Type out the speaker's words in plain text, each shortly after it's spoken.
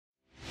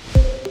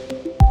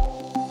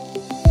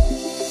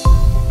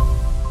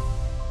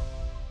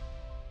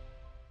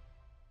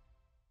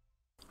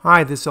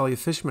Hi, this is Elliot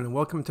Fishman, and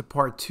welcome to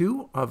part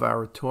 2 of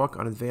our talk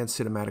on advanced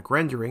cinematic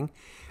rendering.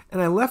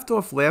 And I left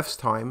off last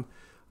time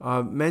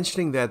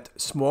mentioning that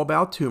small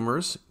bowel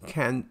tumors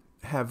can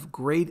have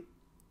great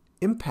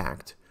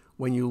impact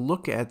when you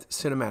look at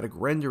cinematic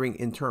rendering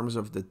in terms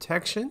of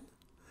detection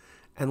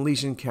and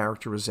lesion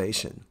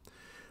characterization.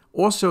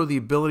 Also, the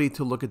ability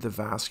to look at the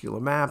vascular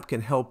map can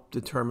help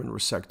determine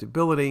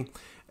resectability.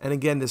 And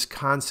again, this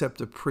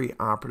concept of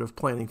preoperative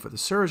planning for the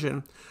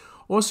surgeon.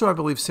 Also, I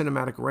believe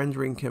cinematic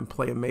rendering can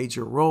play a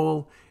major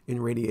role in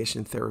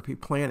radiation therapy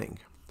planning.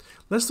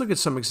 Let's look at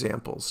some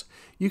examples.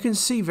 You can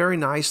see very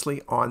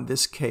nicely on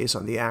this case,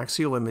 on the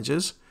axial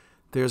images,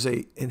 there's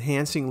an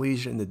enhancing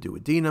lesion in the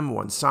duodenum,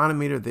 1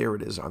 centimeter. There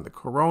it is on the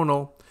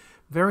coronal.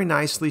 Very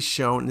nicely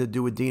shown in the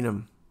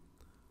duodenum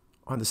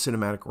on the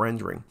cinematic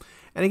rendering.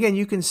 And again,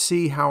 you can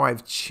see how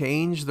I've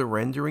changed the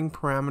rendering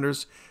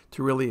parameters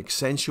to really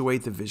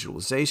accentuate the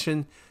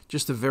visualization.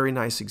 Just a very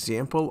nice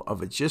example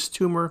of a GIST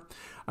tumor.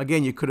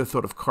 Again, you could have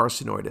thought of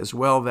carcinoid as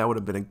well. That would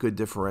have been a good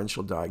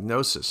differential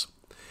diagnosis.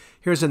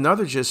 Here's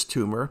another GIST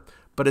tumor,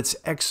 but it's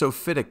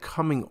exophytic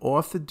coming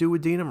off the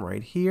duodenum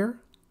right here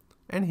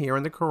and here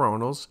in the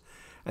coronals.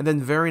 And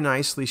then very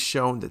nicely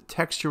shown the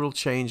textural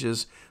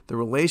changes, the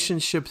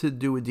relationship to the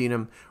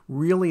duodenum,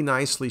 really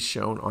nicely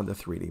shown on the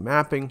 3D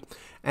mapping.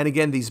 And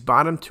again, these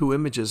bottom 2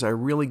 images, I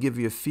really give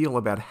you a feel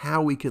about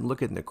how we can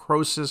look at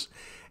necrosis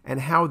and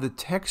how the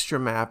texture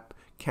map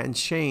can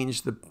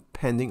change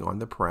depending on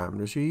the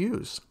parameters you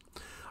use.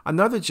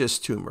 Another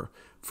GIST tumor.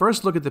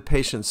 First, look at the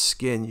patient's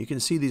skin. You can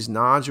see these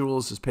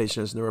nodules. This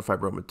patient has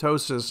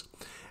neurofibromatosis,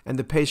 and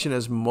the patient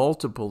has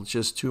multiple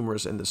GIST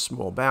tumors in the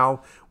small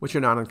bowel, which are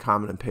not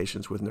uncommon in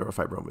patients with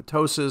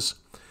neurofibromatosis.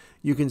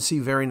 You can see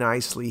very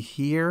nicely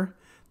here,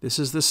 this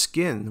is the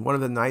skin. One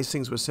of the nice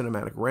things with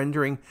cinematic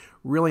rendering,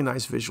 really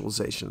nice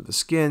visualization of the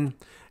skin.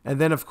 And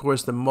then, of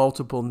course, the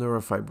multiple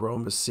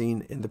neurofibromas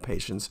seen in the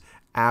patient's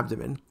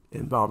abdomen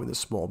involving the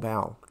small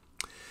bowel.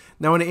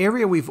 Now, an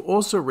area we've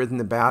also written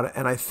about,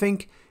 and I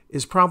think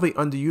is probably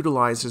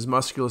underutilized, is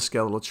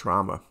musculoskeletal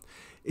trauma.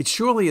 It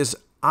surely is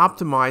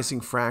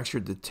optimizing fracture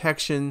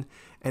detection,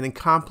 and in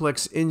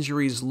complex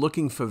injuries,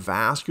 looking for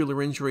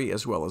vascular injury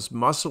as well as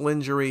muscle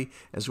injury,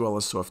 as well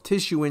as soft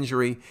tissue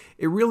injury.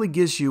 It really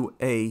gives you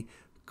a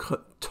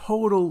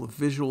total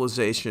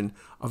visualization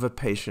of a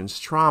patient's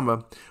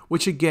trauma,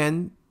 which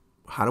again,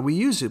 how do we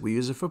use it? We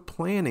use it for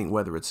planning,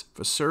 whether it's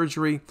for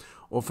surgery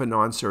or for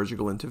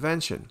non-surgical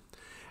intervention.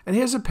 And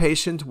here's a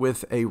patient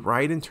with a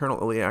right internal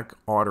iliac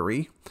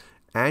artery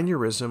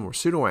aneurysm or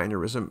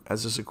pseudoaneurysm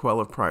as a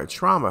sequela of prior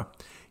trauma.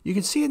 You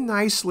can see it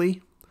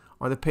nicely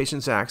on the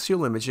patient's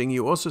axial imaging.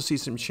 You also see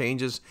some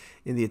changes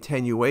in the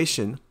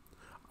attenuation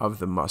of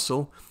the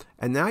muscle.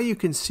 And now you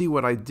can see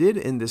what I did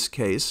in this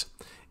case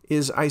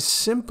is I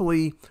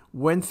simply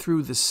went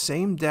through the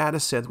same data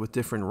set with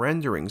different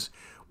renderings,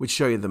 which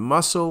show you the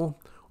muscle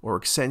or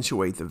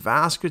accentuate the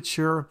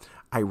vasculature.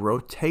 I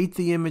rotate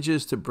the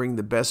images to bring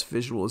the best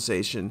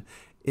visualization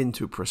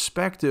into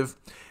perspective.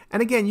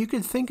 And again, you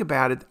can think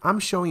about it. I'm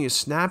showing you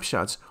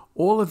snapshots.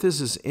 All of this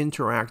is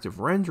interactive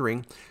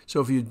rendering. So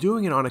if you're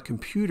doing it on a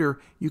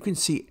computer, you can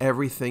see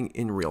everything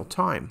in real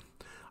time.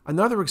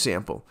 Another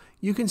example,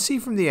 you can see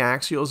from the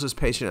axials this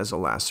patient has a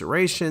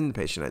laceration, the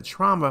patient had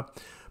trauma,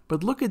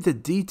 but look at the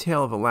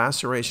detail of the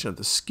laceration of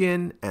the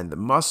skin and the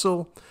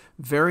muscle,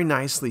 very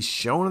nicely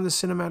shown in the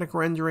cinematic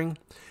rendering.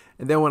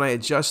 And then when I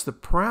adjust the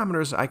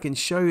parameters, I can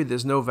show you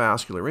there's no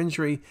vascular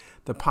injury.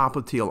 The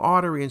popliteal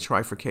artery and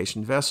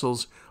trifurcation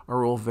vessels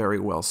are all very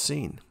well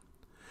seen.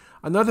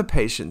 Another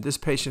patient, this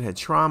patient had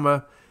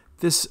trauma.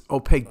 This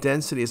opaque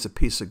density is a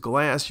piece of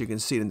glass. You can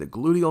see it in the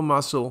gluteal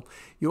muscle.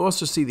 You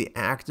also see the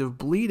active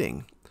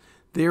bleeding.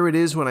 There it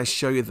is when I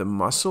show you the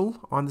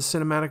muscle on the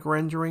cinematic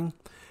rendering.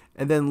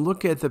 And then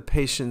look at the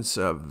patient's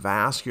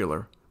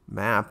vascular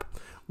map.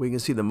 We can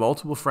see the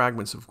multiple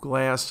fragments of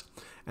glass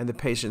and the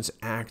patient's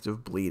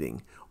active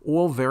bleeding,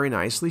 all very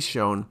nicely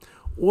shown,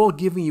 all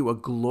giving you a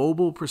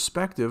global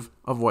perspective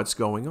of what's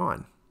going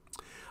on.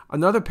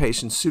 Another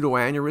patient,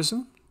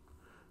 pseudoaneurysm,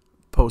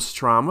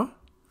 post-trauma,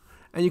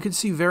 and you can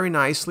see very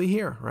nicely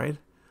here, right?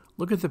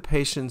 Look at the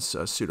patient's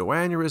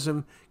pseudoaneurysm.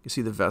 You can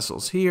see the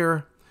vessels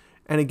here.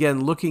 And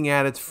again, looking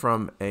at it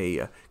from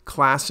a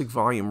classic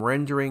volume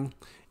rendering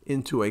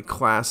into a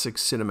classic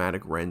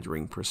cinematic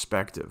rendering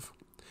perspective.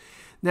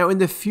 Now, in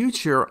the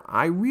future,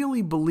 I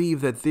really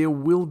believe that there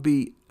will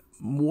be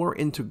more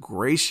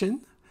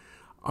integration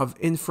of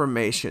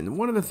information.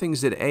 One of the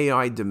things that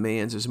AI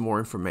demands is more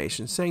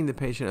information. Saying the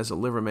patient has a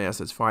liver mass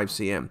that's 5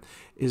 cm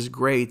is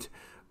great,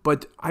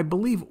 but I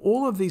believe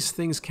all of these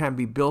things can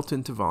be built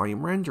into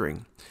volume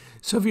rendering.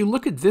 So if you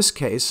look at this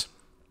case,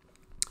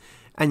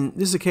 and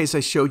this is a case I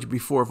showed you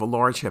before of a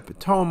large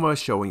hepatoma,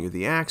 showing you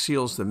the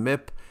axials, the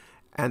MIP,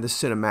 and the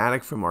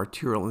cinematic from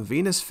arterial and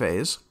venous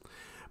phase.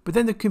 But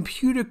then the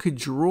computer could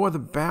draw the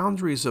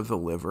boundaries of the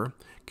liver,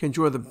 can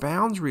draw the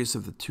boundaries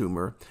of the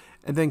tumor,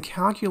 and then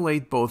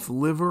calculate both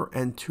liver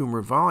and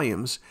tumor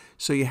volumes,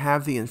 so you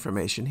have the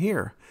information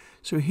here.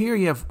 So here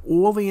you have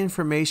all the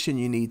information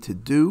you need to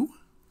do.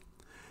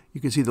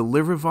 You can see the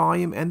liver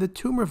volume and the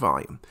tumor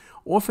volume.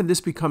 Often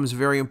this becomes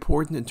very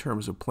important in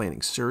terms of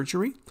planning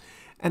surgery,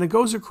 and it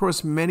goes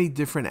across many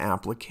different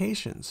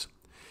applications.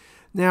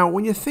 Now,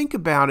 when you think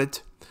about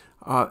it,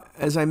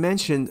 as I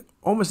mentioned,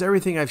 almost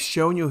everything I've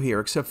shown you here,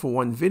 except for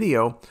one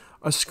video,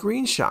 are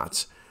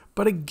screenshots.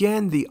 But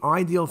again, the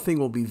ideal thing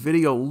will be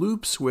video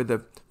loops where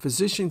the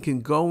physician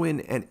can go in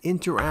and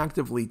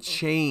interactively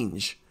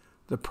change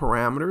the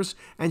parameters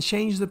and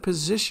change the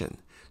position.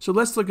 So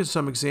let's look at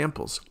some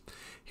examples.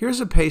 Here's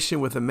a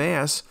patient with a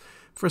mass.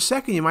 For a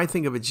second, you might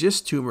think of a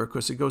GIST tumor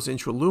because it goes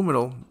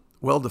intraluminal,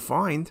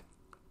 well-defined,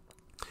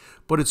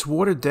 but its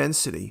water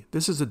density.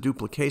 This is a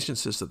duplication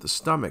cyst of the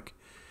stomach.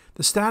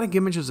 The static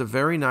images are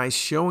very nice,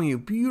 showing you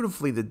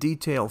beautifully the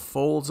detailed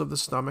folds of the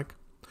stomach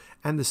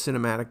and the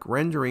cinematic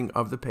rendering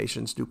of the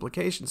patient's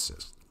duplication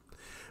cyst.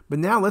 But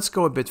now let's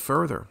go a bit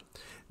further.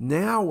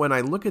 Now when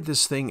I look at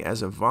this thing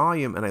as a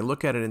volume and I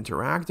look at it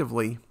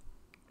interactively,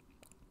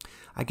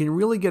 I can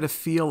really get a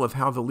feel of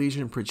how the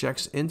lesion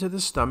projects into the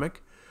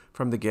stomach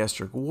from the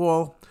gastric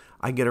wall.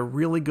 I get a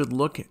really good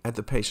look at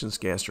the patient's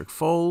gastric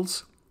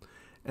folds,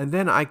 and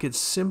then I could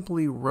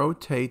simply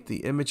rotate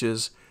the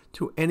images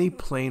to any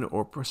plane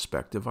or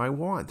perspective I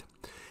want.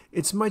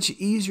 It's much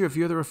easier if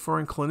you're the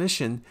referring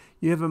clinician.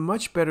 You have a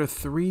much better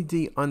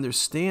 3D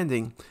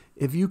understanding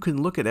if you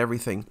can look at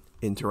everything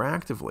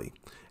interactively.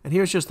 And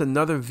here's just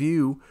another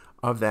view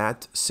of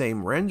that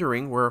same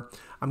rendering where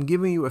I'm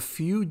giving you a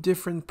few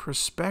different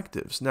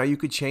perspectives. Now you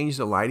could change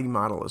the lighting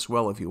model as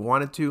well if you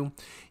wanted to.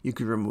 You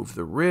could remove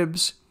the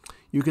ribs.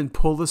 You can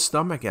pull the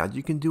stomach out.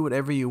 You can do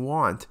whatever you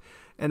want.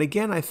 And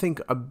again, I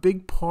think a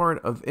big part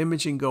of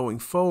imaging going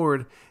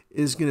forward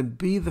is going to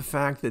be the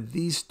fact that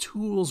these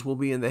tools will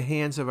be in the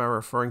hands of our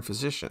referring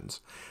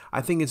physicians.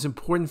 I think it's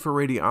important for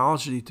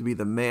radiology to be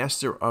the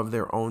master of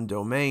their own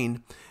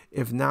domain.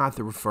 If not,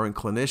 the referring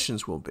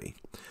clinicians will be.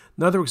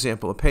 Another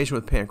example, a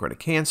patient with pancreatic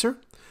cancer.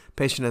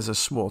 Patient has a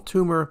small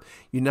tumor.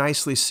 You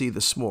nicely see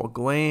the small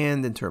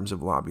gland in terms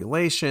of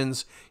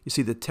lobulations. You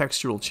see the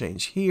textural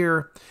change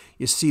here.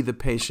 You see the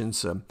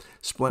patient's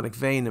splenic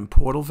vein and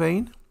portal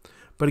vein.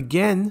 But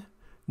again,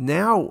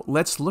 now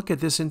let's look at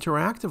this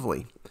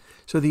interactively.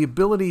 So the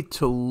ability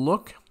to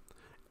look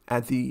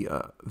at the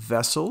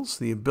vessels,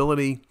 the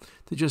ability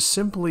to just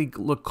simply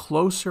look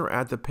closer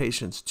at the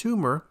patient's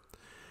tumor,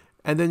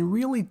 and then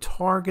really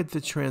target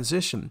the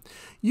transition.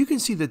 You can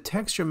see the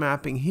texture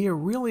mapping here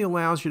really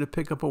allows you to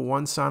pick up a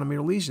 1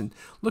 centimeter lesion.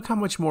 Look how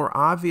much more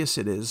obvious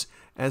it is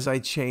as I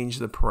change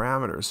the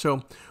parameters.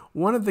 So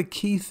one of the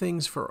key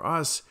things for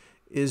us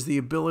is the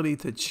ability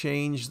to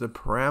change the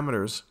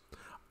parameters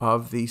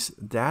of the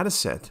data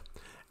set.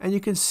 And you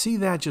can see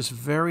that just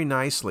very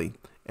nicely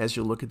as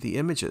you look at the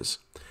images.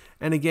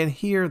 And again,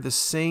 here, the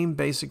same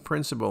basic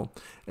principle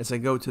as I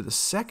go to the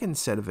second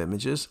set of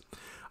images.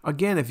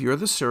 Again, if you're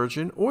the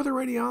surgeon or the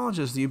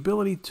radiologist, the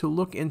ability to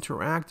look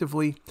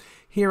interactively.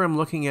 Here I'm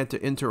looking at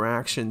the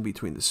interaction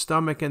between the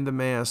stomach and the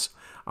mass.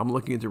 I'm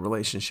looking at the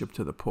relationship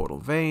to the portal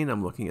vein.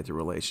 I'm looking at the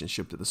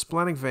relationship to the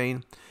splenic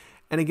vein.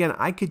 And again,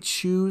 I could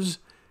choose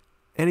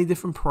any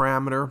different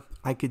parameter.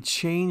 I could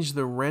change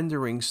the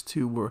renderings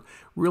to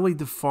really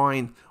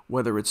define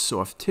whether it's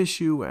soft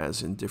tissue,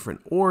 as in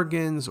different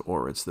organs,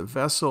 or it's the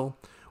vessel.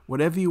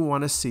 Whatever you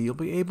want to see, you'll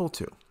be able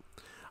to.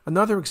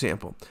 Another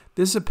example,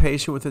 this is a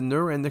patient with a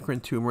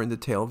neuroendocrine tumor in the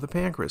tail of the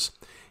pancreas.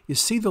 You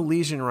see the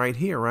lesion right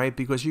here, right?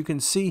 Because you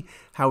can see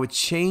how it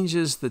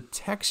changes the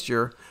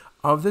texture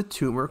of the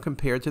tumor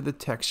compared to the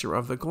texture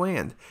of the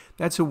gland.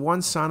 That's a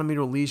 1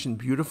 centimeter lesion,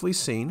 beautifully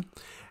seen.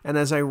 And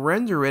as I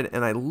render it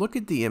and I look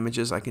at the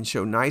images, I can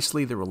show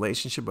nicely the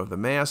relationship of the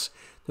mass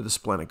to the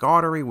splenic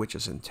artery, which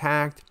is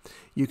intact.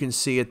 You can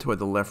see it toward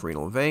the left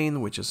renal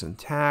vein, which is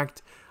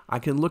intact. I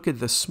can look at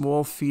the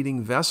small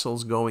feeding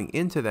vessels going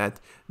into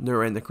that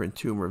neuroendocrine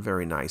tumor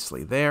very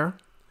nicely there.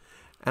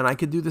 And I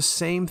could do the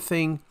same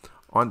thing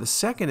on the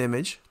second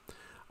image.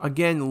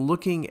 Again,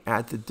 looking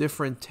at the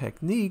different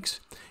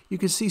techniques, you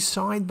can see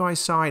side by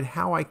side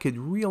how I could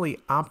really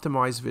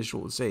optimize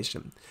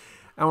visualization.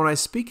 And when I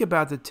speak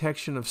about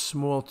detection of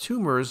small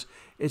tumors,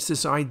 it's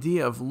this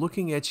idea of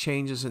looking at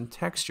changes in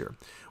texture.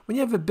 When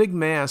you have a big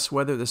mass,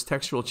 whether there's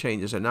textural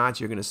changes or not,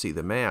 you're going to see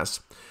the mass.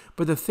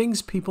 But the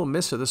things people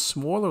miss are the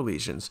smaller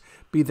lesions,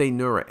 be they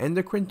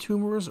neuroendocrine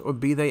tumors or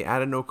be they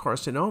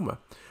adenocarcinoma.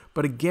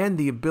 But again,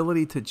 the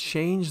ability to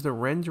change the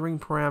rendering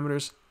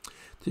parameters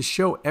to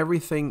show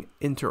everything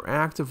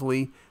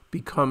interactively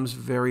becomes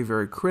very,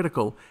 very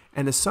critical,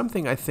 and is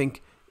something I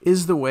think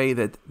is the way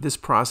that this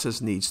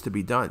process needs to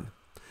be done.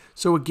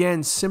 So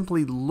again,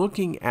 simply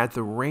looking at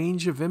the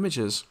range of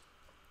images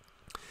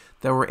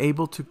that we're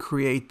able to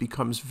create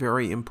becomes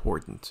very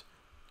important.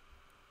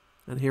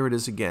 And here it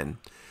is again.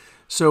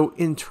 So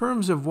in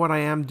terms of what I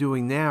am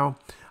doing now,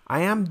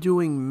 I am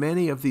doing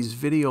many of these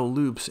video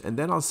loops, and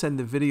then I'll send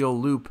the video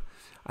loop,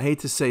 I hate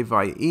to say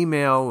via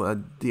email,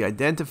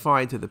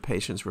 de-identified to the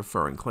patient's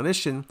referring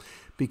clinician,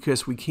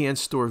 because we can't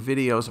store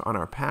videos on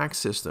our PACS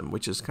system,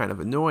 which is kind of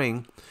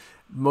annoying.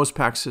 Most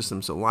PACS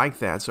systems are like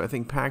that, so I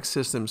think PACS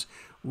systems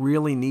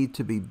really need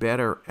to be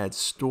better at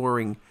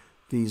storing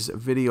these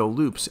video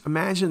loops.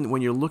 Imagine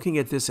when you're looking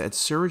at this at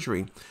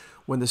surgery,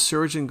 when the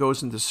surgeon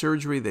goes into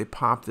surgery, they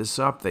pop this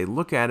up, they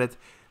look at it,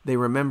 they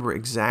remember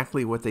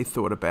exactly what they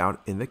thought about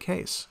in the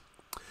case.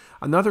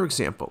 Another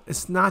example,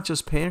 it's not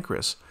just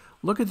pancreas.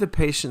 Look at the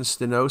patient's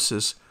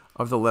stenosis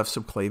of the left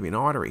subclavian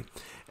artery.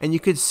 And you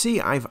could see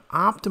I've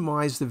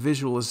optimized the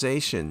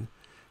visualization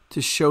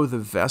to show the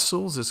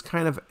vessels. It's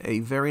kind of a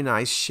very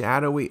nice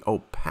shadowy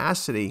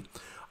opacity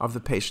of the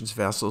patient's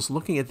vessels,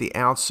 looking at the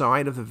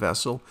outside of the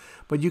vessel,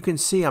 but you can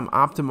see I'm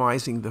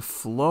optimizing the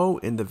flow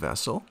in the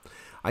vessel.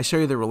 I show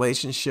you the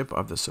relationship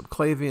of the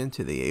subclavian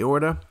to the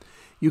aorta.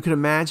 You can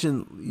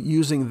imagine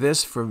using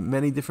this for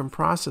many different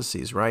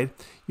processes, right?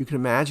 You can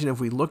imagine if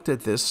we looked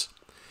at this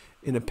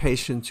in a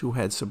patient who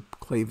had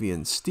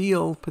subclavian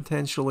steel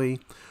potentially,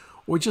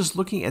 or just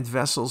looking at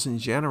vessels in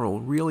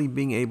general, really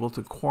being able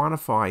to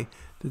quantify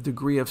the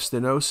degree of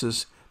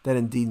stenosis that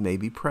indeed may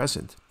be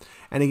present.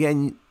 And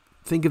again,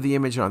 think of the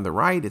image on the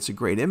right. It's a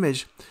great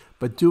image,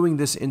 but doing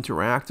this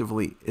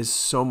interactively is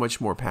so much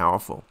more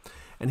powerful.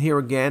 And here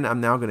again,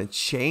 I'm now going to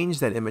change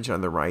that image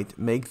on the right,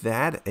 make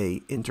that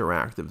an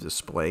interactive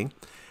display.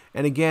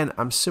 And again,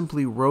 I'm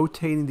simply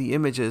rotating the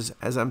images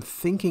as I'm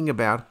thinking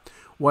about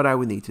what I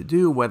would need to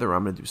do, whether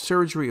I'm going to do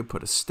surgery or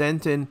put a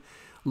stent in,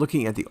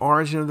 looking at the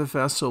origin of the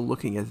vessel,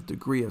 looking at the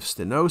degree of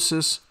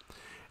stenosis.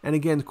 And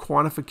again,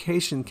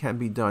 quantification can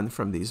be done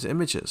from these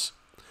images.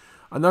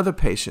 Another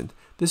patient,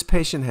 this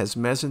patient has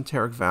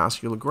mesenteric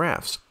vascular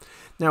grafts.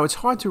 Now, it's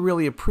hard to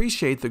really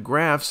appreciate the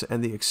grafts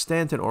and the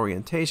extent and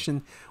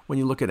orientation when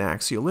you look at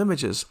axial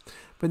images,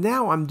 but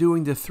now I'm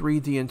doing the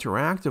 3D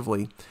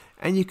interactively,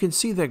 and you can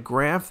see that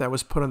graft that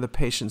was put on the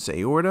patient's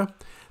aorta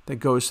that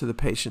goes to the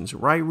patient's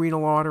right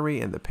renal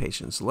artery and the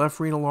patient's left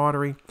renal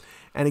artery.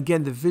 And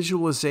again, the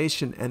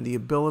visualization and the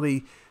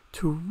ability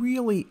to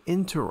really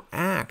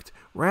interact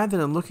rather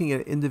than looking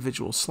at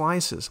individual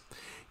slices.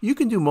 You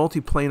can do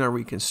multiplanar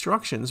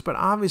reconstructions, but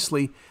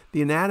obviously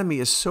the anatomy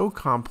is so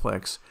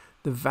complex,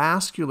 the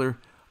vascular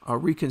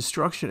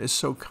reconstruction is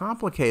so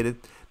complicated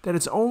that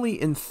it's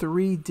only in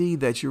 3D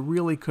that you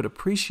really could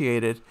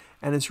appreciate it,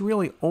 and it's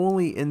really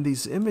only in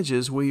these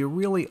images where you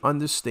really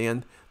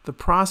understand the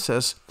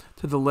process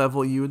to the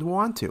level you would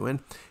want to. And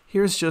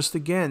here's just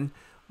again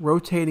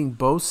rotating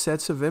both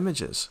sets of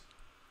images.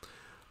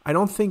 I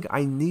don't think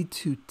I need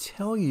to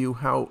tell you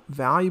how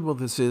valuable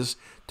this is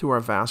to our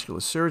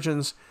vascular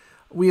surgeons.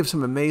 We have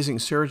some amazing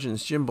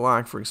surgeons, Jim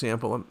Black, for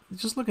example.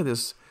 Just look at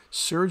this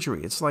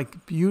surgery. It's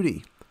like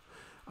beauty.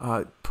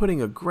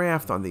 Putting a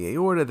graft on the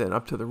aorta, then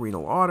up to the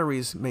renal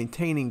arteries,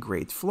 maintaining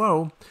great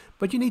flow.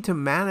 But you need to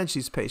manage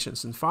these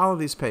patients and follow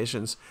these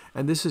patients,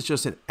 and this is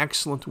just an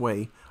excellent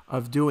way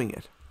of doing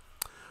it.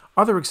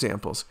 Other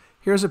examples.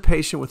 Here's a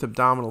patient with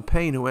abdominal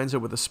pain who ends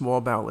up with a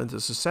small bowel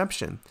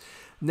intussusception.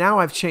 Now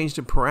I've changed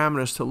the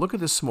parameters to look at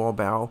the small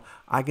bowel.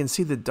 I can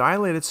see the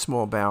dilated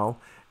small bowel,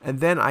 and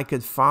then I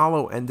could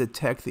follow and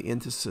detect the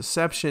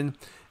intussusception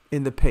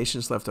in the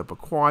patient's left upper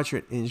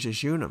quadrant in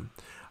jejunum.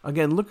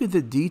 Again, look at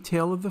the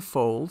detail of the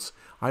folds.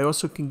 I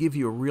also can give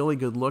you a really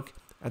good look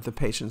at the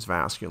patient's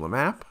vascular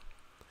map.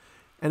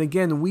 And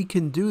again, we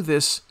can do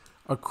this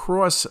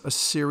across a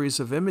series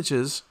of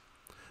images,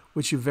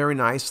 which you very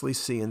nicely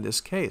see in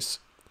this case.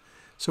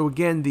 So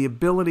again, the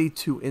ability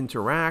to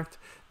interact.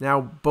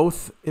 Now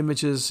both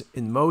images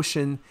in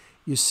motion.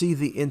 You see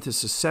the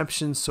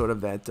intussusception, sort of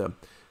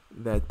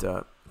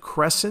that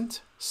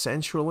crescent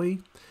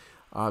centrally.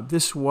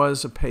 This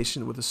was a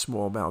patient with a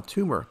small bowel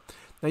tumor.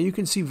 Now you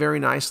can see very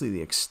nicely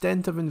the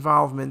extent of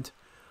involvement.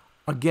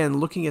 Again,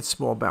 looking at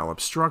small bowel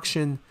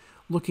obstruction,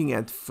 looking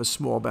at for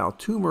small bowel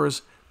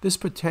tumors, this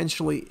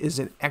potentially is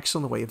an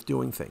excellent way of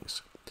doing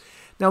things.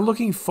 Now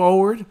looking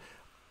forward,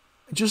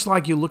 just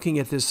like you're looking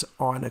at this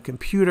on a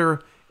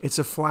computer, it's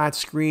a flat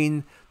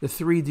screen. The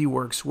 3D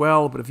works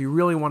well, but if you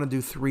really want to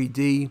do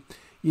 3D,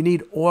 you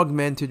need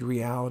augmented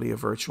reality or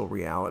virtual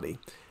reality.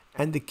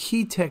 And the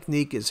key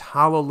technique is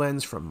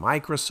HoloLens from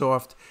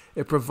Microsoft.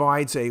 It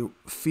provides a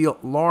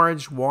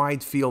large,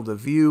 wide field of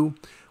view,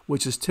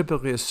 which is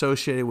typically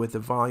associated with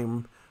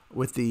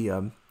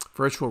the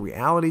virtual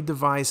reality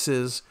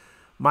devices.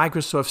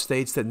 Microsoft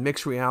states that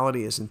mixed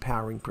reality is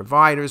empowering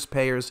providers,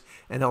 payers,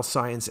 and health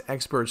science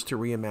experts to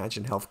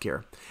reimagine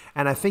healthcare.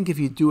 And I think if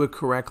you do it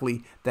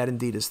correctly, that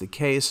indeed is the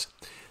case.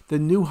 The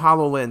new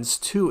HoloLens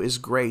 2 is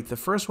great. The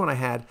first one I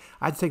had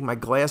to take my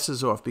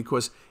glasses off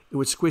because it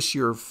would squish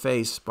your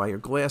face by your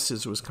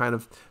glasses. It was kind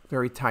of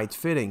very tight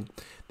fitting.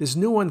 This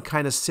new one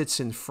kind of sits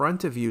in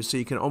front of you, so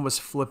you can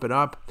almost flip it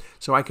up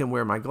so I can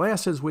wear my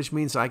glasses, which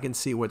means I can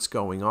see what's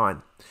going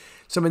on.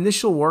 Some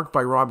initial work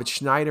by Robert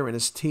Schneider and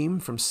his team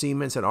from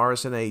Siemens at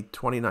RSNA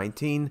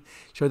 2019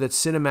 showed that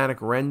cinematic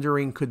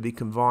rendering could be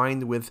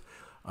combined with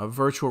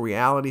virtual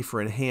reality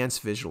for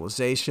enhanced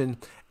visualization,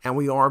 and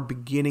we are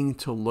beginning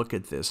to look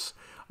at this.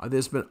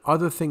 There's been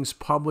other things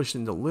published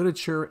in the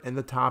literature and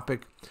the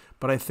topic,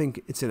 but I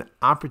think it's an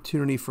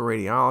opportunity for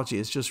radiology.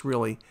 It's just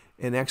really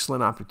an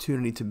excellent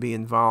opportunity to be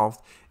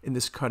involved in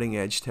this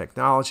cutting-edge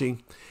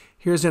technology.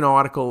 Here's an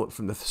article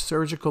from the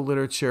surgical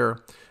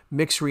literature.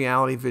 Mixed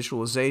reality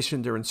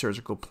visualization during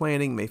surgical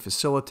planning may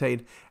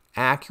facilitate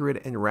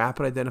accurate and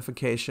rapid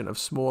identification of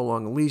small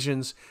lung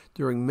lesions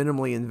during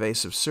minimally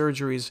invasive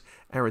surgeries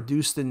and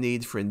reduce the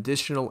need for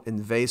additional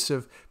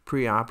invasive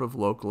preoperative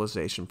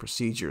localization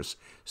procedures.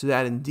 So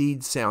that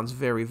indeed sounds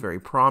very,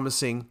 very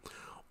promising.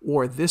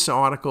 Or this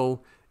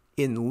article,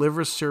 in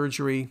liver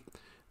surgery,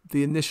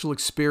 the initial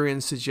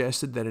experience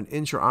suggested that an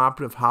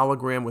intraoperative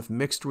hologram with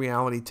mixed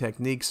reality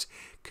techniques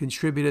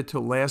contributed to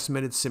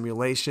last-minute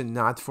simulation,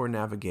 not for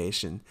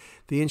navigation.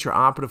 The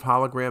intraoperative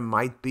hologram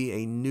might be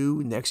a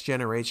new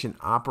next-generation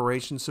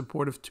operation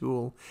supportive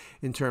tool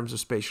in terms of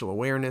spatial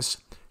awareness,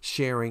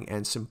 sharing,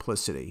 and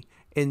simplicity.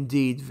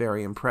 Indeed,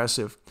 very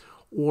impressive.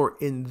 Or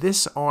in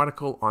this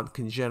article on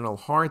congenital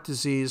heart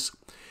disease,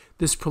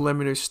 this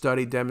preliminary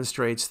study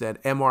demonstrates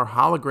that MR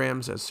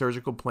holograms as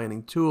surgical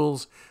planning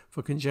tools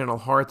for congenital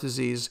heart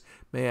disease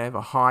may have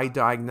a high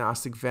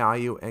diagnostic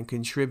value and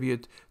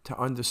contribute to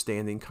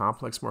understanding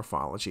complex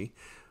morphology.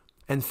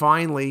 And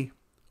finally,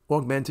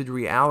 augmented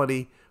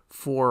reality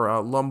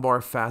for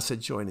lumbar facet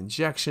joint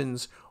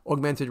injections.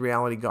 Augmented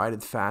reality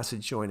guided facet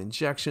joint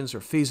injections are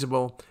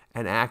feasible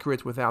and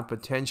accurate without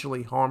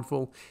potentially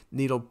harmful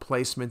needle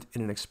placement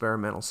in an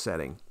experimental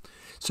setting.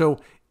 So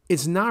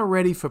it's not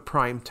ready for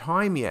prime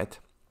time yet,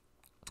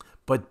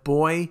 but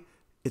boy,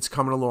 it's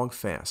coming along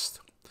fast.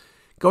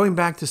 Going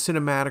back to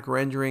cinematic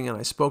rendering, and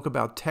I spoke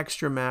about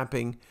texture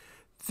mapping,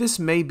 this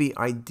may be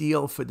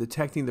ideal for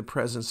detecting the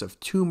presence of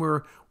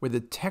tumor where the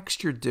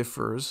texture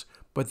differs,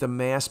 but the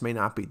mass may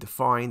not be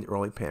defined.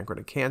 Early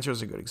pancreatic cancer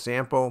is a good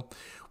example.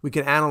 We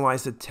can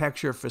analyze the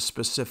texture for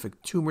specific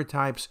tumor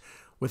types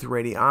with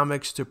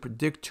radiomics to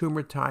predict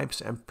tumor types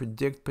and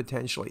predict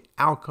potentially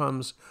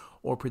outcomes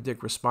or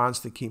predict response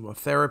to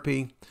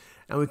chemotherapy.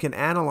 And we can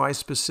analyze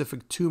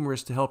specific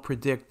tumors to help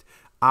predict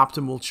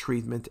optimal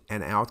treatment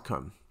and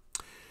outcome.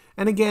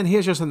 And again,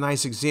 here's just a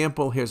nice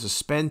example. Here's a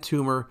SPEN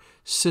tumor,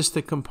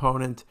 cystic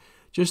component,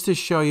 just to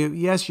show you,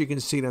 yes, you can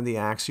see it on the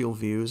axial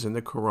views and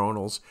the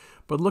coronals,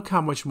 but look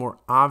how much more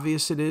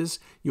obvious it is.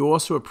 You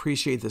also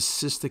appreciate the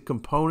cystic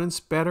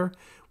components better,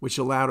 which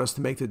allowed us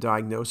to make the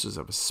diagnosis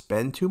of a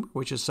SPEN tumor,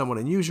 which is somewhat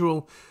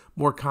unusual,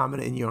 more common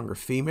in younger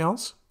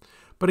females.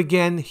 But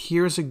again,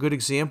 here's a good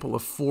example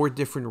of 4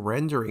 different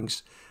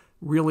renderings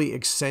really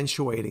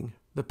accentuating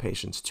the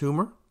patient's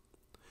tumor.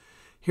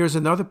 Here's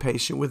another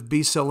patient with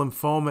B-cell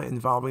lymphoma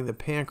involving the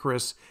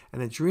pancreas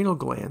and adrenal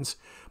glands,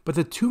 but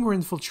the tumor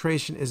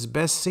infiltration is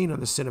best seen on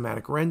the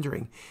cinematic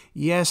rendering.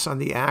 Yes, on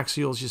the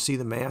axials you see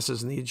the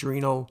masses in the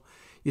adrenal,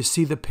 you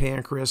see the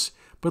pancreas,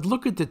 but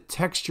look at the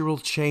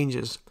textural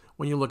changes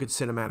when you look at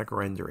cinematic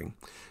rendering.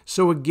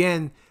 So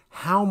again,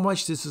 how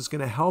much this is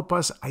going to help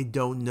us, I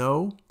don't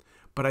know,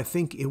 but I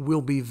think it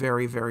will be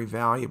very, very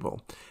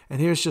valuable. And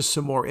here's just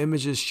some more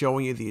images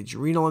showing you the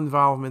adrenal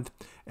involvement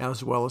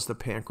as well as the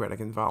pancreatic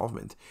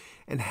involvement,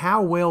 and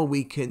how well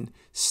we can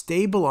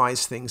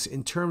stabilize things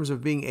in terms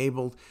of being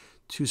able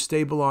to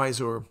stabilize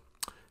or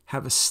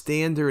have a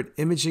standard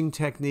imaging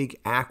technique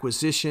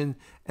acquisition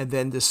and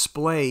then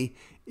display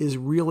is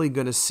really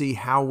going to see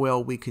how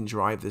well we can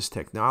drive this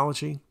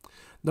technology.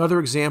 Another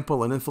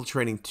example, an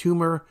infiltrating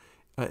tumor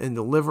in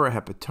the liver, a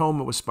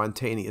hepatoma with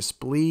spontaneous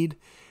bleed.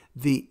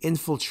 The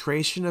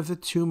infiltration of the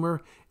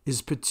tumor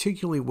is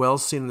particularly well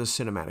seen in the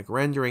cinematic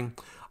rendering.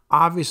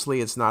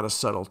 Obviously, it's not a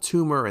subtle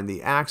tumor, and the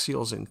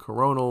axials and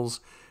coronals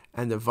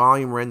and the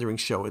volume rendering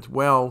show it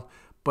well,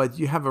 but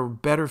you have a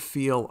better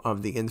feel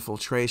of the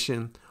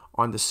infiltration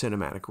on the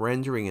cinematic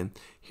rendering. And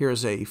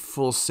here's a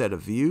full set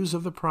of views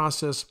of the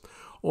process,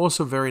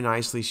 also very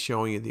nicely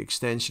showing you the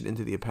extension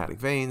into the hepatic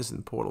veins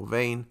and portal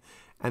vein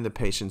and the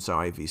patient's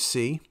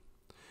IVC.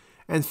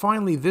 And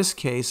finally, this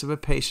case of a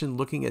patient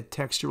looking at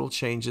textural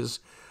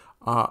changes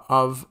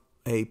of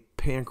a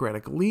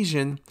pancreatic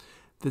lesion.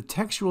 The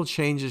textural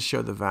changes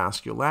show the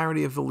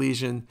vascularity of the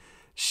lesion,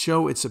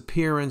 show its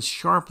appearance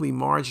sharply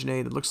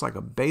marginated. It looks like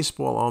a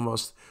baseball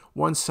almost,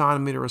 1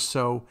 centimeter or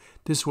so.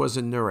 This was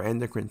a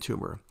neuroendocrine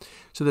tumor.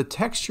 So the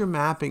texture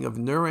mapping of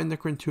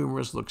neuroendocrine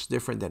tumors looks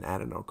different than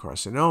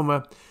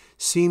adenocarcinoma,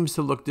 seems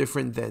to look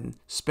different than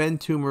SPEN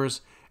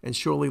tumors, and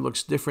surely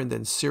looks different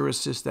than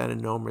serous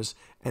cystadenomas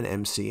and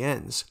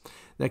MCNs.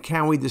 Now,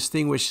 can we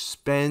distinguish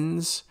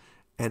SPENs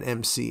and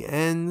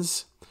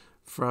MCNs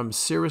from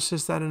serous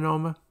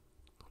cystadenoma?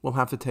 We'll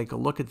have to take a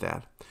look at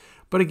that.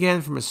 But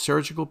again, from a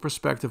surgical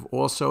perspective,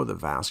 also the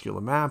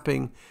vascular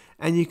mapping,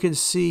 and you can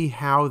see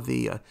how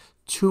the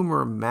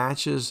tumor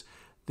matches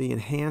the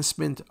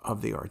enhancement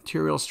of the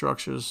arterial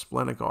structures,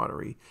 splenic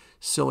artery,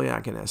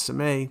 celiac, and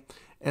SMA,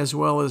 as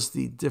well as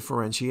the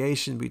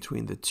differentiation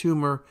between the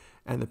tumor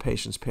and the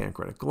patient's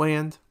pancreatic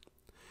gland.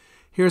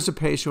 Here's a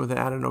patient with an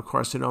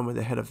adenocarcinoma in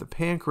the head of the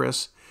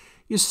pancreas.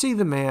 You see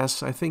the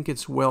mass. I think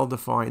it's well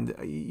defined.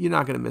 You're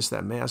not going to miss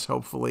that mass,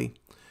 hopefully.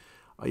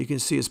 You can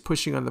see it's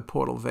pushing on the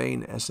portal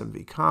vein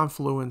SMV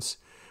confluence.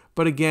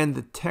 But again,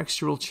 the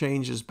textural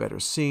change is better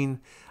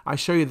seen. I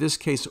show you this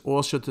case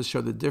also to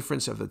show the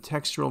difference of the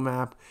textural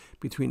map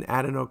between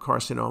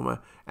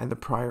adenocarcinoma and the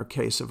prior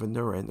case of a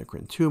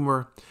neuroendocrine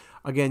tumor.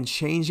 Again,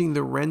 changing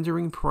the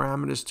rendering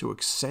parameters to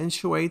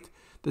accentuate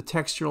the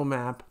textural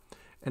map.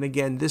 And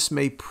again, this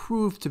may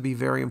prove to be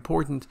very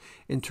important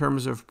in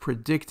terms of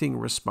predicting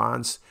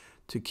response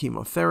to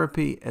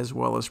chemotherapy as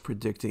well as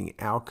predicting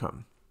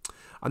outcome.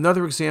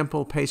 Another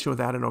example, patient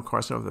with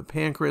adenocarcinoma of the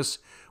pancreas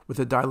with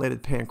a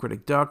dilated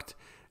pancreatic duct.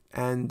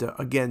 And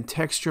again,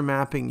 texture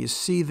mapping, you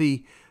see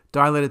the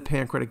dilated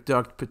pancreatic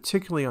duct,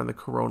 particularly on the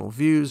coronal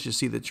views. You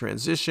see the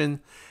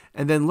transition.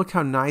 And then look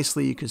how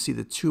nicely you can see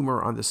the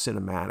tumor on the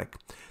cinematic.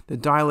 The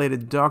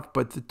dilated duct,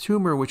 but the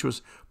tumor, which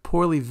was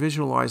poorly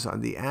visualized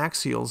on the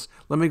axials.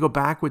 Let me go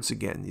backwards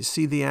again. You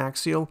see the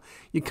axial?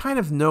 You kind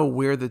of know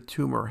where the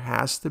tumor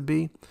has to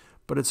be,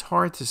 but it's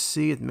hard to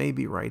see. It may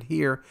be right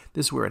here.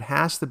 This is where it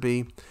has to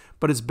be,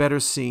 but it's better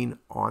seen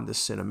on the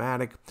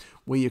cinematic,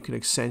 where you can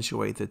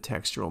accentuate the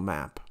textural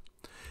map.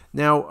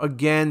 Now,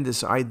 again,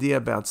 this idea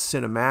about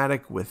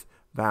cinematic with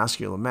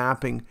vascular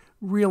mapping,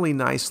 really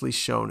nicely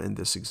shown in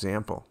this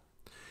example.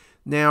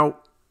 Now,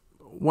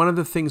 one of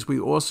the things we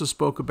also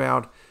spoke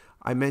about,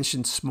 I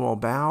mentioned small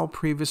bowel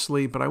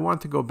previously, but I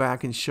want to go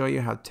back and show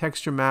you how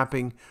texture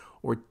mapping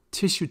or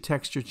tissue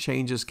texture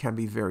changes can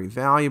be very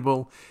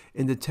valuable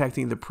in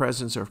detecting the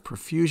presence of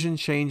perfusion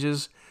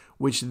changes,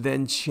 which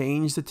then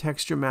change the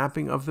texture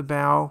mapping of the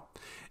bowel.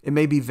 It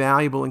may be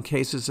valuable in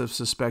cases of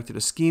suspected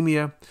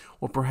ischemia,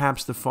 or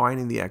perhaps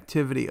defining the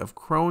activity of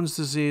Crohn's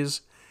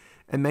disease,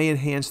 and may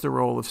enhance the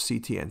role of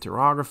CT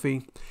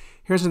enterography.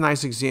 Here's a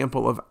nice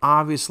example of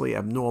obviously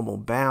abnormal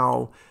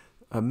bowel,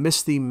 a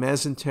misty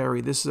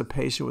mesentery. This is a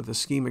patient with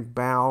ischemic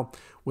bowel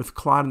with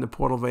clot in the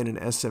portal vein and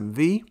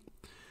SMV.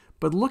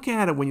 But look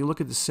at it when you look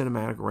at the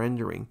cinematic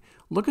rendering.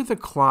 Look at the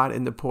clot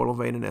in the portal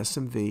vein and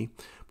SMV.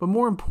 But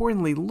more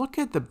importantly, look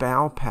at the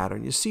bowel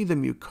pattern. You see the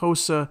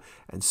mucosa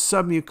and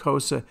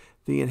submucosa,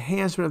 the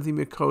enhancement of the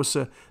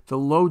mucosa, the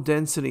low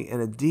density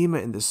and edema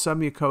in the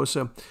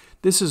submucosa.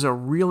 This is a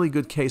really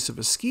good case of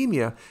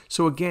ischemia.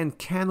 So again,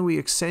 can we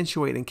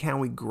accentuate and can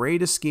we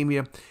grade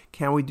ischemia?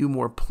 Can we do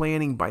more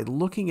planning by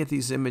looking at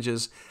these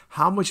images?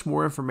 How much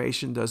more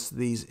information does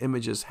these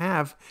images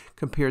have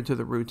compared to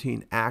the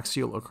routine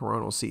axial or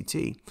coronal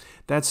CT?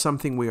 That's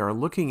something we are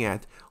looking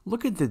at.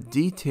 Look at the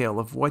detail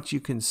of what you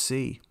can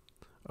see.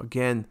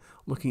 Again,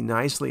 looking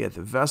nicely at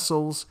the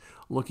vessels,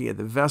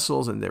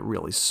 and they're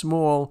really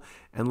small,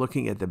 and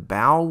looking at the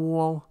bowel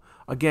wall.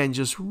 Again,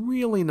 just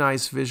really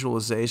nice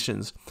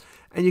visualizations.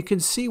 And you can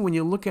see when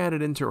you look at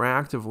it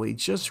interactively,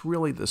 just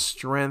really the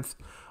strength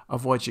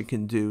of what you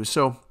can do.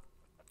 So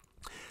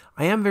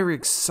I am very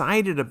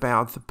excited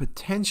about the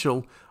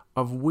potential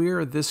of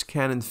where this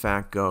can in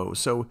fact go.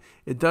 So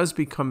it does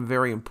become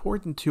very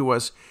important to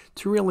us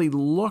to really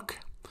look,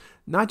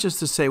 not just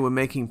to say we're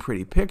making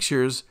pretty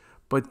pictures,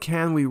 but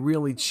can we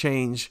really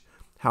change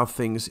how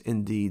things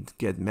indeed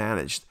get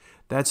managed?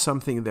 That's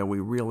something that we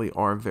really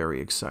are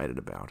very excited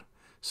about.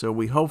 So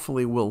we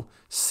hopefully will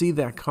see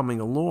that coming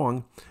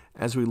along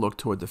as we look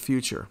toward the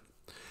future.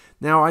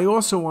 Now, I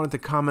also wanted to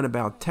comment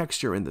about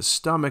texture in the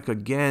stomach.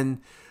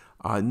 Again,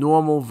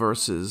 normal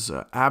versus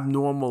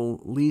abnormal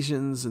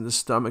lesions in the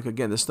stomach.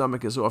 Again, the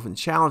stomach is often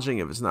challenging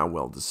if it's not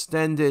well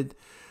distended.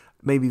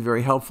 May be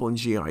very helpful in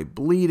GI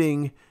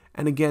bleeding.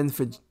 And again,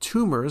 for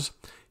tumors,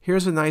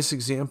 here's a nice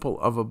example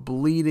of a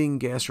bleeding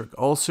gastric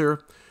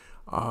ulcer.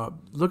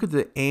 Look at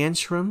the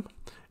antrum.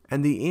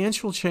 And the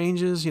antral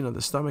changes,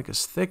 the stomach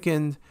is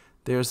thickened,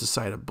 there's the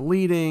site of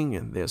bleeding,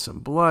 and there's some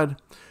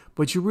blood.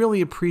 But you really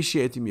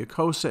appreciate the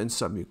mucosa and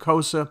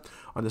submucosa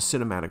on the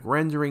cinematic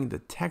rendering. The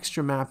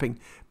texture mapping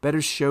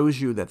better shows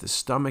you that the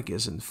stomach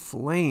is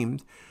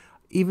inflamed.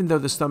 Even though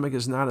the stomach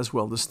is not as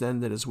well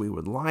distended as we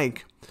would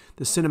like,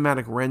 the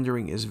cinematic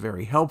rendering is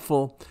very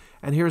helpful.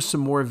 And here's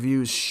some more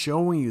views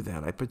showing you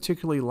that. I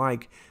particularly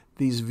like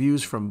these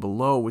views from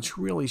below, which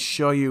really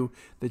show you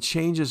the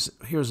changes.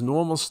 Here's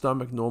normal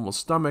stomach,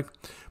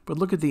 but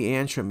look at the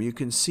antrum. You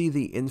can see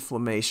the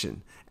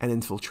inflammation and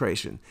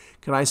infiltration.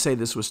 Can I say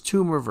this was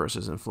tumor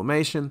versus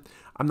inflammation?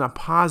 I'm not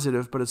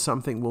positive, but it's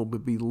something we'll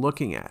be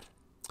looking at.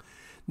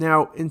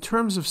 Now, in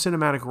terms of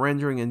cinematic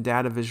rendering and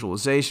data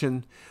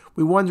visualization,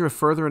 we wonder if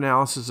further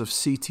analysis of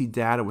CT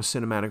data with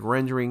cinematic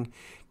rendering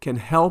can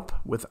help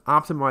with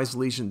optimized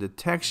lesion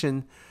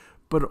detection,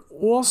 but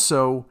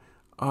also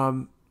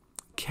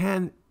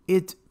can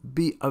it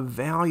be of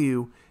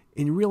value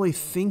in really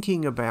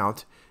thinking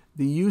about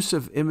the use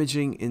of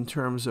imaging in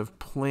terms of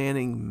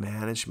planning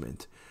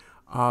management?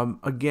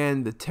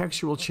 Again, the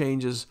textural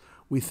changes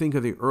we think are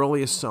the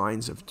earliest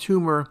signs of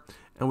tumor,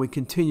 and we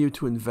continue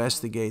to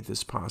investigate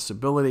this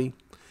possibility.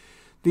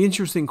 The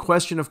interesting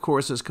question, of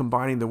course, is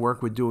combining the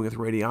work we're doing with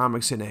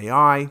radiomics and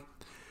AI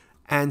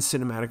and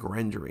cinematic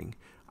rendering.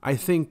 I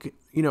think,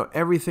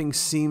 everything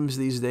seems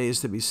these days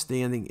to be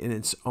standing in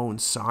its own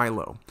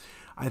silo.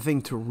 I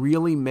think to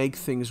really make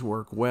things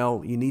work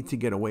well, you need to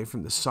get away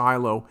from the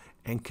silo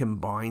and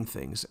combine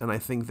things, and I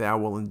think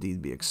that will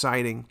indeed be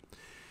exciting.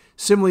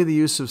 Similarly, the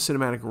use of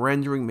cinematic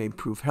rendering may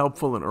prove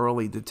helpful in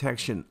early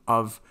detection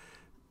of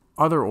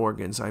other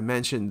organs. I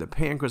mentioned the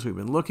pancreas we've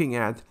been looking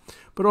at,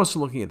 but also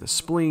looking at the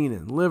spleen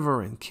and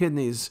liver and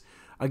kidneys.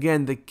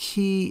 Again, the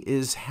key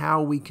is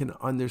how we can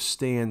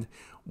understand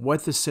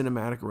what the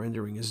cinematic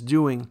rendering is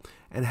doing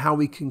and how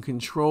we can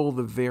control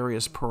the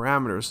various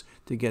parameters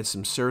to get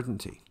some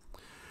certainty.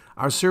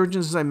 Our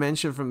surgeons, as I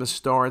mentioned from the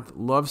start,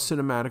 love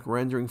cinematic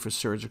rendering for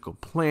surgical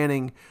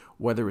planning,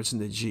 whether it's in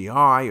the GI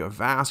or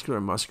vascular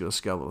or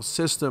musculoskeletal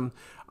system.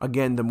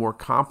 Again, the more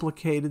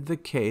complicated the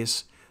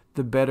case,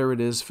 the better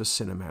it is for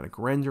cinematic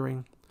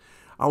rendering.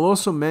 I'll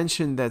also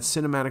mention that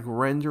cinematic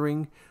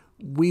rendering,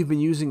 we've been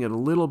using it a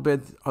little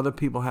bit, other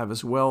people have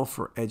as well,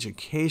 for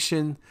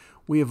education.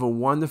 We have a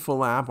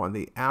wonderful app on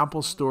the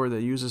Apple Store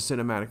that uses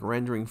cinematic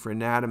rendering for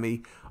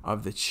anatomy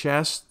of the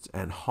chest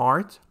and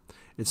heart.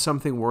 It's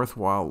something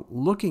worthwhile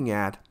looking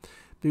at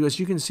because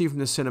you can see from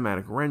the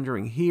cinematic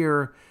rendering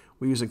here,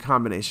 we use a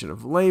combination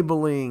of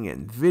labeling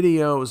and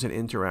videos and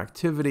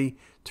interactivity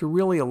to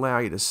really allow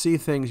you to see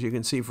things. You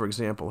can see, for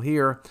example,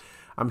 here,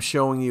 I'm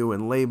showing you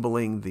and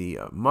labeling the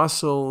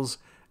muscles,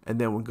 and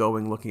then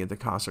we're looking at the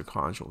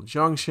costochondral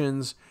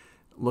junctions,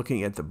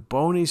 looking at the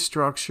bony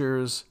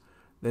structures,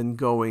 then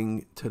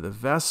going to the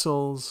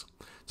vessels.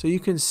 So you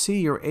can see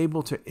you're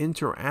able to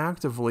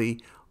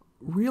interactively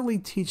really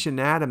teach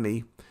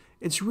anatomy.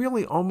 It's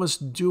really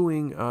almost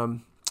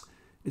doing,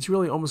 it's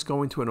really almost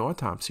going to an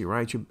autopsy,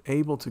 right? You're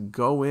able to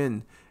go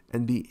in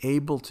and be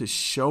able to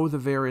show the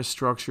various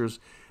structures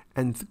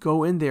and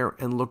go in there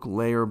and look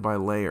layer by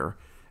layer.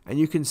 And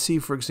you can see,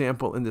 for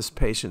example, in this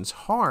patient's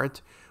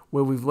heart,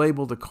 where we've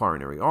labeled the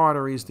coronary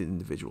arteries, the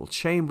individual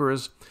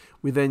chambers.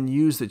 We then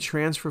use the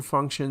transfer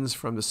functions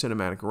from the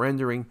cinematic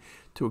rendering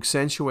to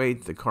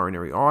accentuate the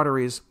coronary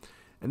arteries.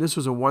 And this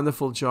was a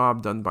wonderful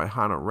job done by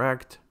Hanno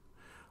Recht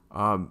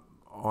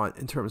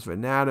in terms of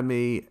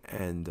anatomy,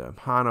 and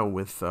Hanno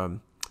with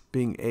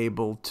being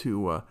able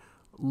to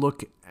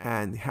look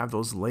and have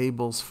those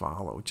labels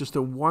follow. Just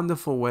a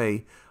wonderful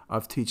way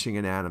of teaching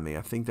anatomy.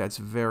 I think that's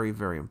very,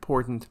 very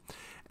important.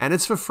 And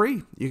it's for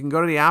free. You can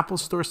go to the Apple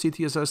Store,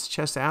 CTisus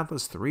Chest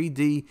Atlas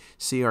 3D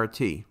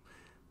CRT.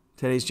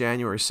 Today's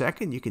January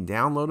 2nd. You can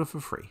download it for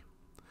free.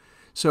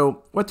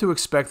 So what to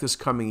expect this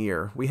coming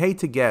year? We hate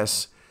to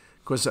guess,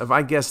 because if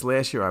I guessed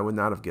last year, I would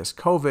not have guessed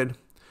COVID.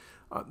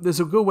 There's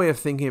a good way of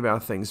thinking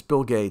about things.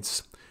 Bill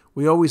Gates.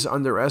 We always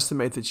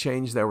underestimate the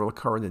change that will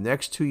occur in the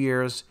next 2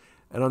 years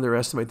and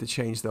underestimate the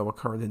change that will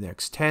occur in the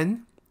next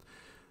 10.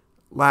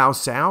 Lao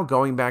Tzu,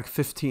 going back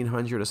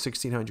 1,500 to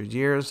 1,600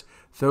 years,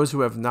 those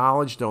who have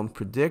knowledge don't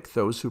predict,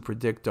 those who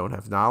predict don't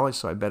have knowledge,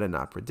 so I better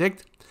not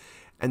predict.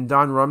 And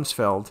Don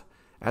Rumsfeld,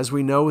 as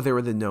we know, there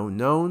are the known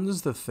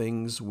knowns, the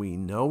things we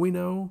know we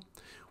know.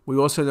 We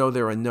also know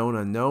there are known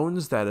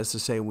unknowns, that is to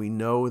say, we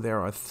know there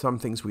are some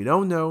things we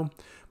don't know,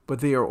 but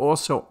there are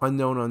also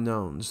unknown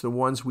unknowns, the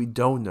ones we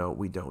don't know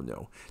we don't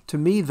know. To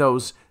me,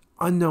 those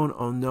unknown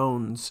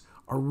unknowns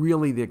are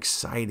really the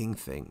exciting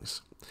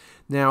things.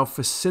 Now,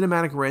 for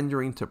cinematic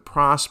rendering to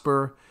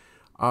prosper,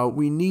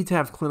 we need to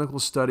have clinical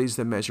studies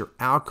that measure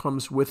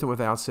outcomes with and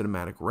without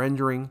cinematic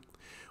rendering.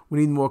 We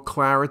need more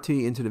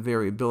clarity into the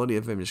variability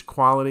of image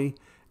quality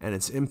and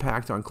its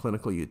impact on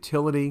clinical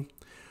utility.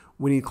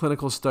 We need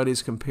clinical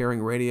studies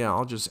comparing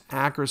radiologists'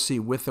 accuracy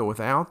with or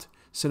without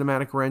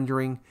cinematic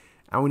rendering.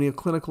 And we need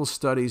clinical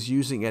studies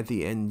using at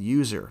the end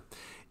user.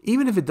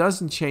 Even if it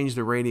doesn't change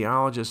the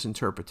radiologist's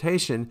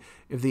interpretation,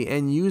 if the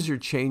end user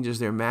changes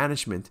their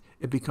management,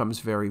 it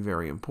becomes very,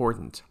 very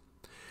important.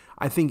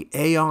 I think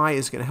AI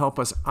is going to help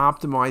us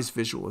optimize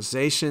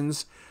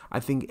visualizations. I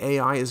think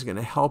AI is going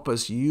to help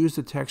us use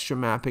the texture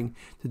mapping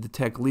to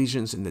detect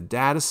lesions in the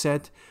data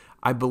set.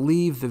 I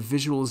believe the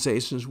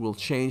visualizations will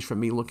change from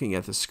me looking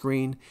at the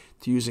screen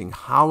to using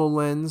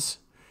HoloLens,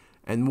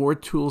 and more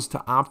tools to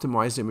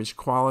optimize image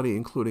quality,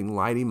 including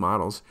lighting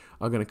models,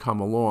 are going to come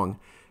along.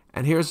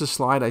 And here's a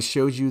slide I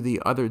showed you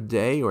the other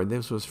day, or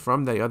this was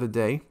from the other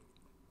day,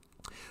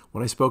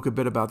 when I spoke a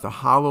bit about the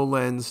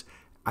HoloLens.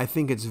 I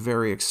think it's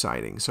very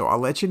exciting. So I'll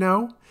let you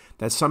know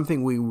that's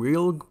something we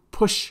will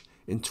push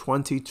in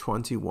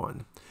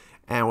 2021.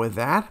 And with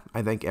that,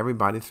 I thank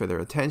everybody for their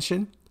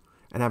attention,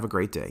 and have a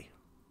great day.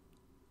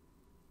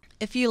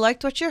 If you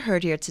liked what you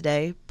heard here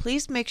today,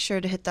 please make sure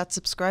to hit that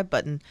subscribe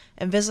button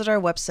and visit our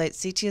website,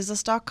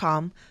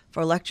 CTisus.com,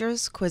 for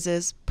lectures,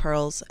 quizzes,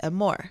 pearls, and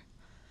more.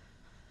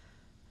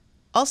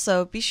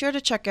 Also, be sure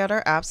to check out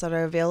our apps that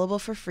are available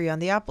for free on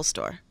the Apple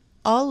Store.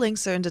 All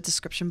links are in the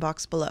description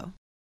box below.